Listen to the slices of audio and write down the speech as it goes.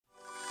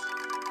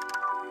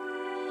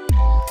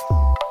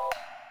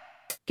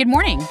Good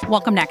morning.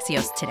 Welcome to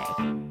Axios Today.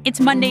 It's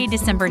Monday,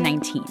 December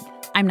 19th.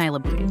 I'm Nyla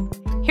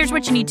Boodoo. Here's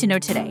what you need to know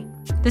today.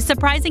 The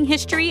surprising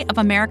history of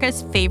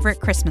America's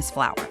favorite Christmas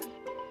flower.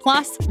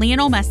 Plus,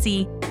 Lionel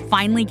Messi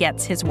finally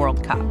gets his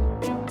World Cup.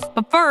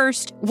 But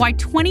first, why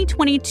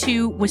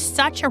 2022 was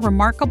such a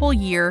remarkable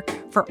year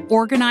for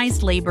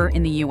organized labor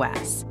in the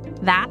U.S.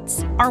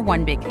 That's our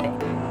one big thing.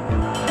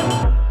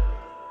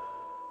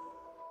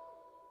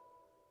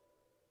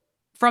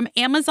 From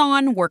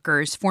Amazon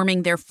workers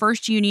forming their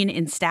first union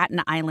in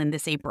Staten Island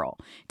this April,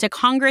 to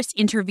Congress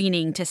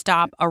intervening to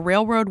stop a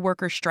railroad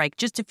worker strike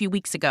just a few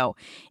weeks ago,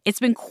 it's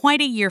been quite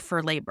a year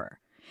for labor.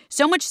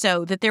 So much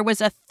so that there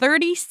was a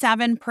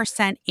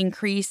 37%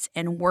 increase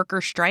in worker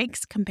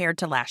strikes compared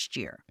to last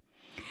year.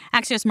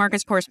 Axios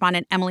Markets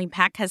correspondent Emily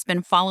Peck has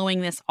been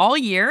following this all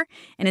year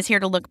and is here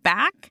to look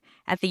back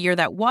at the year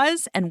that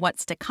was and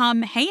what's to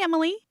come. Hey,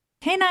 Emily.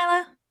 Hey,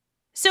 Nyla.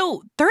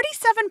 So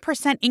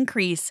 37%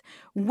 increase,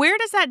 where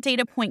does that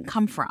data point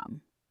come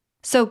from?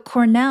 So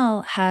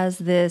Cornell has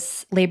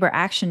this labor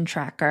action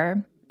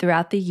tracker.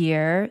 Throughout the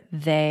year,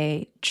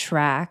 they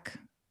track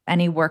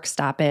any work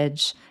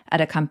stoppage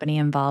at a company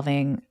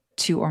involving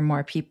two or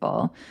more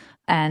people.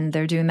 And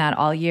they're doing that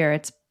all year.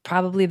 It's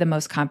probably the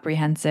most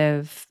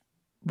comprehensive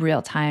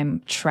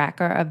real-time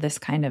tracker of this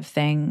kind of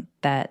thing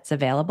that's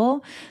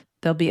available.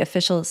 There'll be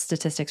official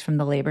statistics from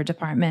the Labor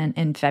Department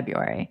in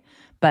February.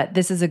 But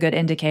this is a good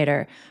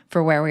indicator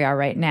for where we are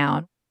right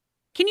now.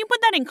 Can you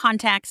put that in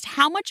context?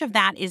 How much of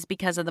that is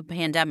because of the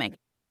pandemic?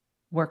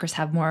 Workers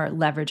have more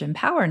leverage and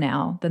power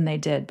now than they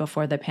did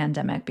before the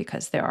pandemic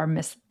because there are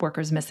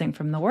workers missing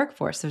from the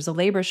workforce. There's a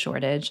labor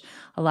shortage.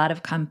 A lot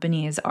of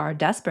companies are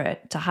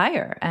desperate to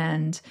hire,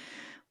 and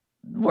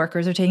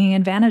workers are taking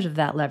advantage of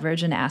that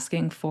leverage and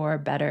asking for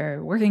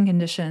better working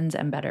conditions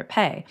and better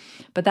pay.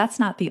 But that's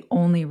not the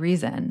only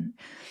reason.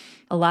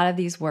 A lot of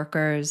these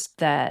workers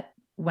that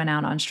went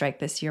out on strike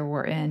this year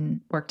worked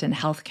in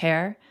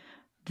healthcare.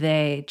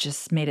 They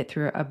just made it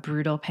through a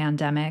brutal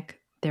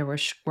pandemic. There were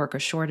worker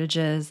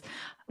shortages.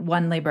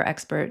 One labor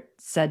expert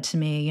said to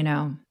me,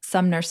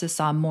 some nurses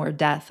saw more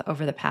death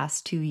over the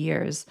past 2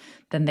 years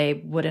than they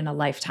would in a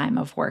lifetime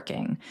of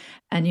working.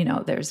 And,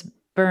 there's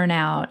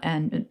burnout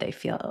and they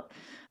feel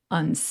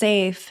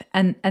unsafe.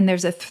 And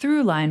there's a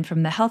through line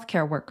from the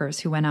healthcare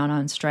workers who went out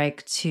on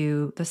strike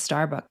to the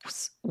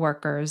Starbucks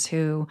workers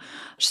who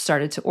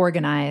started to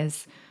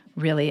organize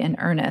really in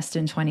earnest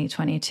in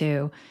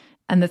 2022.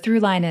 And the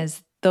through line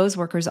is those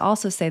workers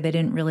also say they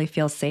didn't really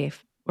feel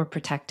safe or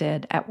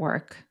protected at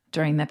work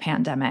during the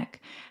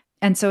pandemic.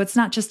 And so it's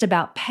not just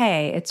about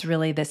pay, it's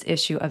really this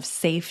issue of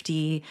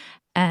safety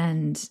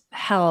and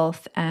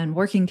health and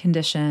working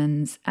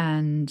conditions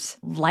and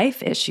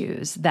life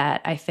issues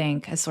that I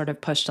think has sort of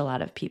pushed a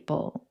lot of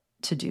people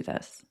to do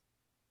this.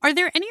 Are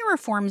there any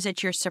reforms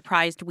that you're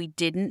surprised we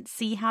didn't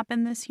see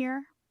happen this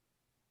year?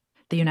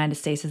 The United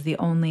States is the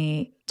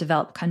only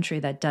developed country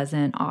that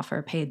doesn't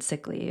offer paid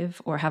sick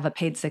leave or have a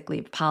paid sick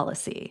leave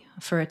policy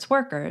for its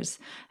workers.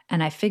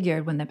 And I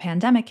figured when the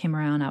pandemic came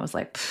around, I was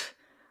like,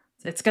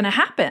 it's going to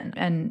happen.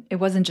 And it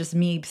wasn't just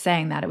me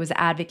saying that. It was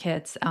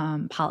advocates,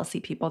 policy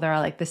people. They're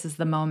all like, this is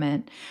the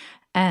moment.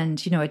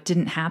 And, it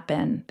didn't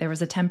happen. There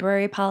was a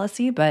temporary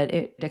policy, but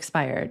it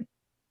expired.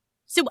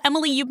 So,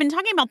 Emily, you've been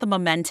talking about the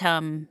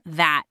momentum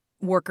that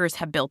workers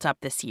have built up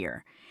this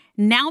year.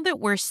 Now that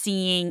we're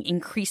seeing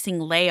increasing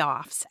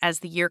layoffs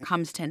as the year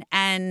comes to an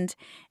end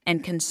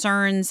and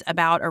concerns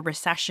about a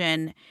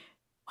recession,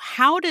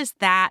 how does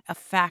that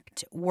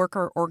affect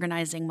worker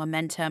organizing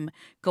momentum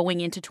going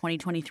into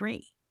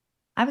 2023?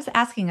 I was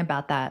asking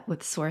about that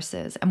with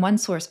sources, and one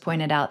source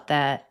pointed out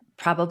that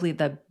probably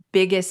the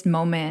biggest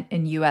moment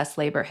in U.S.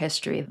 labor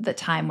history, the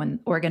time when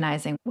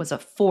organizing was a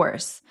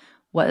force,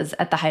 was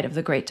at the height of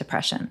the Great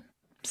Depression.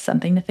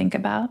 Something to think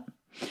about.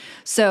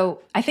 So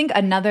I think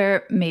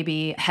another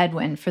maybe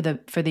headwind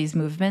for these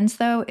movements,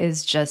 though,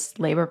 is just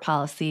labor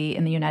policy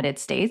in the United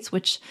States,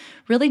 which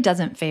really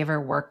doesn't favor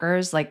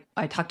workers. Like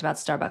I talked about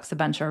Starbucks a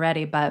bunch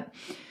already, but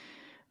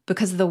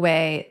because of the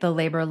way the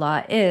labor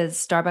law is,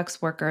 Starbucks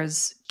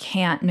workers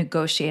can't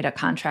negotiate a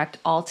contract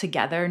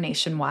altogether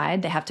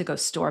nationwide. They have to go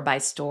store by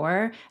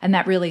store, and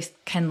that really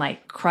can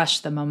crush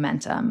the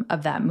momentum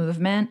of that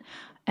movement.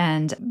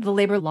 And the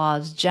labor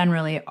laws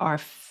generally are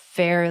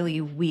fairly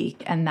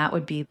weak, and that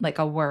would be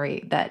a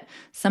worry that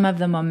some of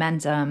the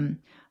momentum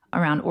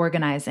around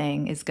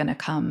organizing is going to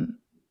come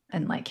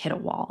and hit a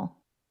wall.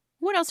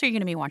 What else are you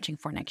going to be watching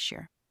for next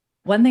year?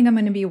 One thing I'm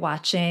going to be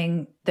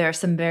watching, there are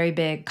some very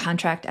big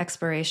contract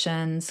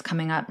expirations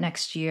coming up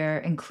next year,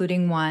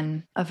 including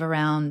one of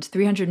around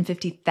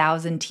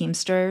 350,000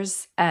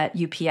 Teamsters at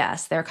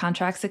UPS. Their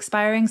contract's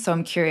expiring, so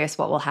I'm curious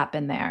what will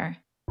happen there.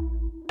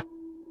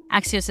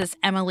 Axios'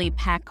 Emily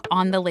Peck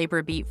on the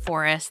labor beat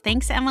for us.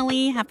 Thanks,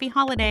 Emily. Happy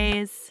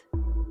holidays.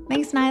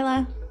 Thanks,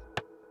 Nyla.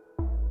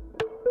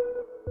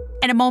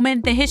 In a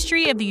moment, the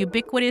history of the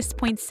ubiquitous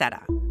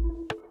poinsettia.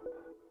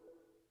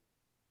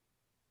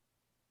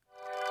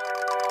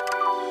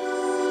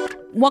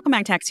 Welcome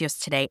back to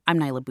Axios Today. I'm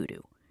Nyla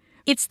Boodoo.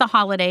 It's the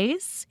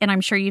holidays, and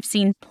I'm sure you've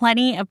seen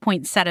plenty of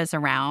poinsettias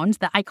around.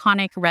 The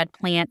iconic red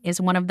plant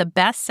is one of the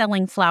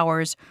best-selling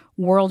flowers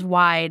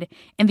worldwide,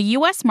 and the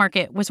U.S.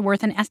 market was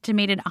worth an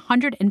estimated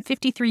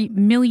 $153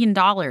 million in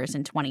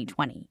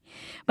 2020.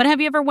 But have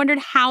you ever wondered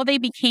how they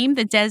became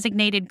the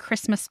designated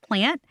Christmas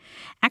plant?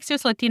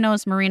 Axios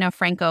Latino's Marina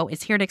Franco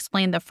is here to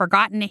explain the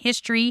forgotten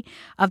history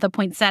of the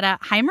poinsettia.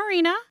 Hi,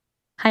 Marina.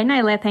 Hi,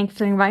 Nyla. Thanks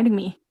for inviting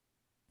me.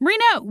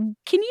 Marina,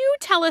 can you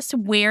tell us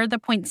where the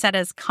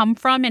poinsettias come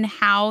from and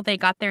how they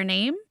got their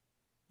name?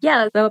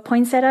 Yeah, the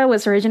poinsettia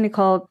was originally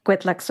called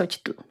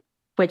Cuitlaxochitl,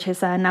 which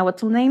is a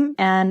Nahuatl name,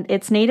 and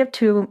it's native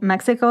to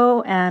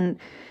Mexico and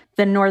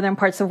the northern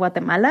parts of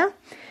Guatemala.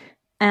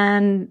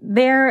 And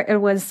there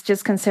it was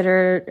just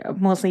considered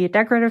mostly a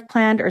decorative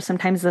plant, or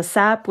sometimes the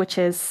sap, which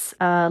is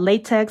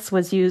latex,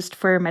 was used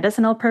for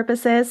medicinal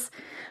purposes.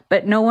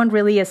 But no one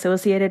really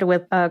associated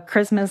with a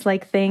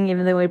Christmas-like thing,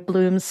 even though it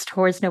blooms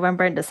towards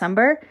November and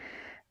December,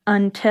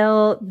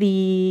 until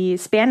the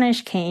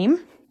Spanish came.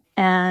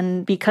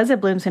 And because it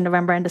blooms in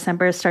November and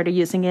December, started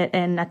using it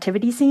in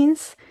nativity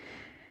scenes.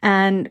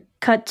 And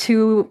cut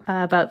to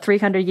about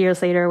 300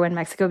 years later, when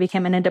Mexico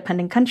became an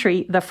independent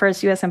country, the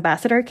first U.S.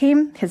 ambassador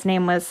came. His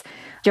name was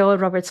Joel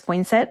Roberts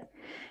Poinsett.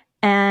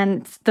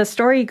 And the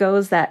story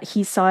goes that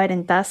he saw it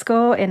in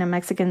Tasco, in a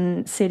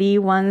Mexican city,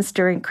 once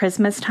during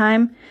Christmas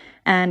time.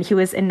 And he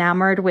was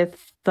enamored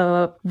with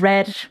the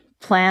red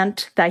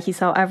plant that he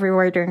saw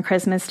everywhere during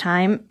Christmas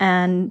time,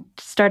 and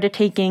started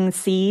taking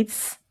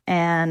seeds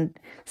and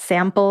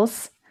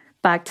samples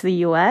back to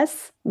the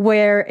US,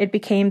 where it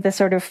became the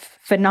sort of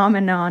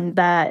phenomenon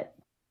that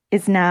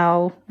is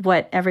now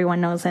what everyone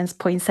knows as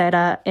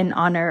poinsettia, in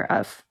honor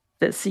of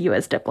this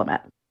US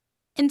diplomat.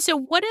 And so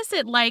what is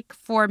it like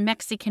for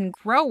Mexican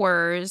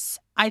growers?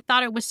 I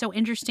thought it was so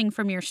interesting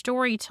from your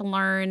story to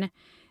learn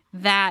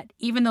that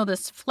even though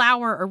this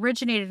flower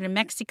originated in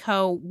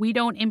Mexico, we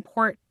don't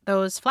import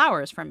those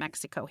flowers from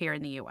Mexico here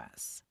in the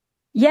U.S.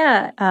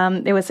 Yeah,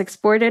 it was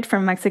exported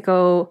from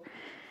Mexico,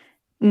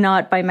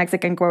 not by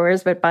Mexican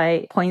growers, but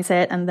by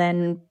Poinsett and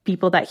then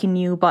people that he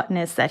knew,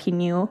 botanists that he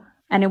knew.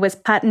 And it was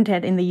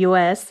patented in the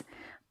U.S.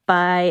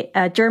 by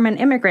a German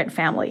immigrant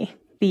family,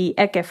 the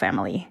Ecke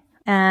family.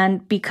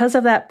 And because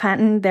of that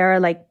patent, there are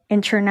like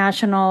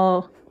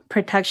international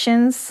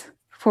protections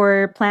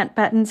for plant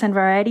patents and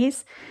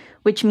varieties,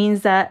 which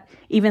means that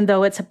even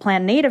though it's a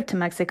plant native to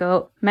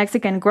Mexico,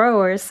 Mexican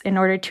growers, in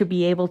order to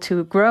be able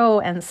to grow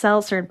and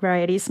sell certain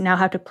varieties, now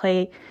have to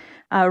pay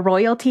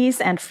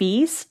royalties and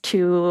fees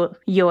to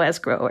U.S.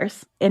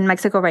 growers. In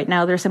Mexico right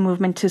now, there's a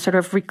movement to sort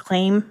of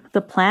reclaim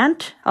the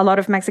plant. A lot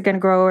of Mexican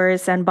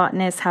growers and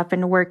botanists have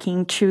been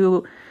working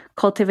to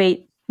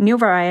cultivate new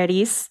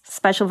varieties,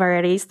 special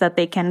varieties that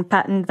they can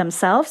patent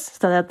themselves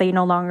so that they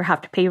no longer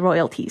have to pay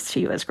royalties to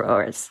U.S.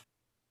 growers.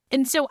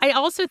 And so I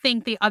also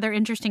think the other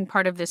interesting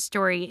part of this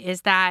story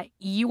is that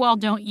you all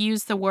don't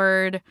use the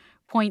word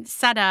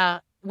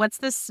poinsettia. What's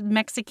this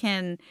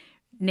Mexican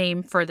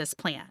name for this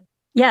plant?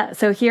 Yeah,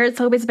 so here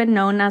it's always been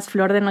known as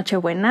Flor de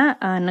Nochebuena.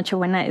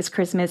 Nochebuena is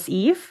Christmas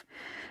Eve.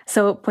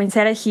 So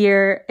poinsettia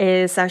here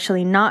is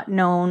actually not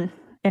known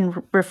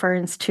in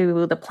reference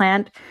to the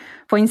plant.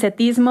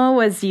 Poinsettismo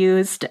was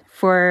used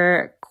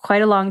for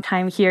quite a long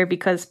time here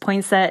because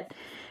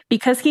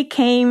he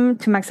came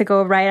to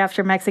Mexico right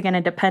after Mexican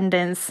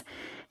independence,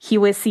 he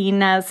was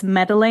seen as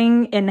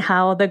meddling in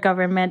how the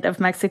government of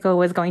Mexico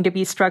was going to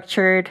be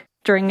structured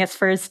during its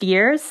first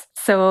years.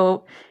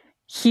 So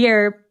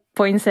here,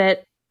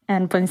 Poinsett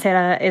and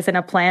poinsettia isn't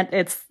a plant,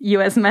 it's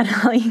U.S.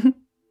 meddling.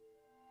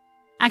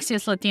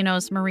 Axios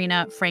Latino's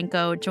Marina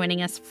Franco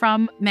joining us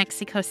from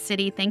Mexico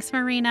City. Thanks,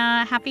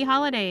 Marina. Happy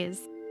holidays.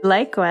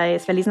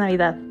 Likewise. Feliz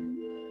Navidad.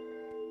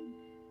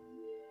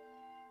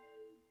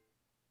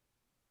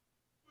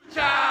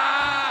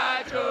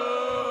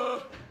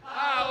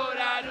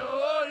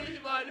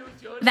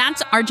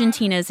 That's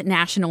Argentina's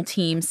national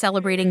team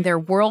celebrating their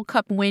World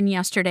Cup win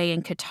yesterday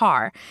in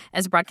Qatar,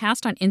 as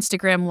broadcast on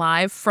Instagram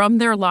Live from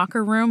their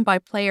locker room by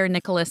player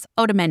Nicolas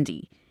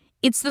Otamendi.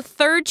 It's the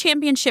third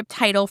championship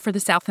title for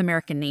the South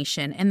American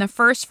nation and the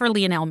first for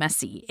Lionel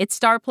Messi, its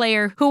star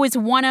player who is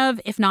one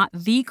of, if not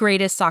the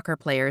greatest soccer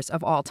players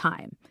of all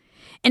time.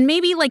 And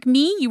maybe, like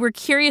me, you were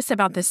curious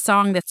about this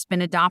song that's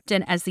been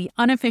adopted as the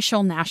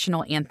unofficial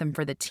national anthem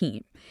for the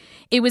team.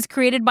 It was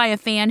created by a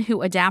fan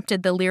who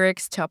adapted the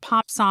lyrics to a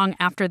pop song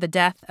after the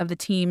death of the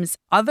team's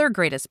other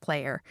greatest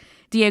player,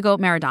 Diego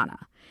Maradona.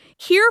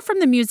 Here from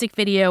the music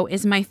video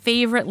is my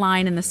favorite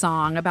line in the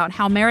song about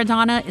how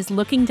Maradona is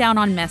looking down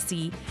on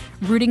Messi,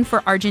 rooting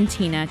for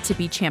Argentina to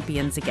be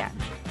champions again.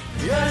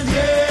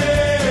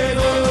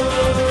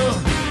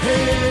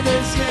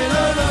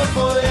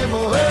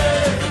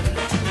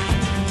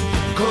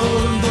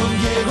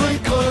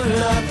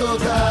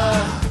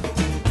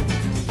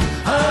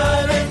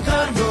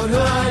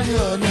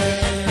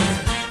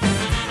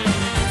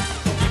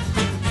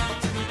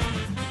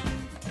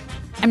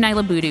 I'm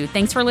Nyla Boodoo.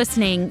 Thanks for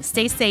listening.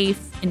 Stay safe,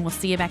 and we'll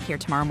see you back here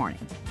tomorrow morning.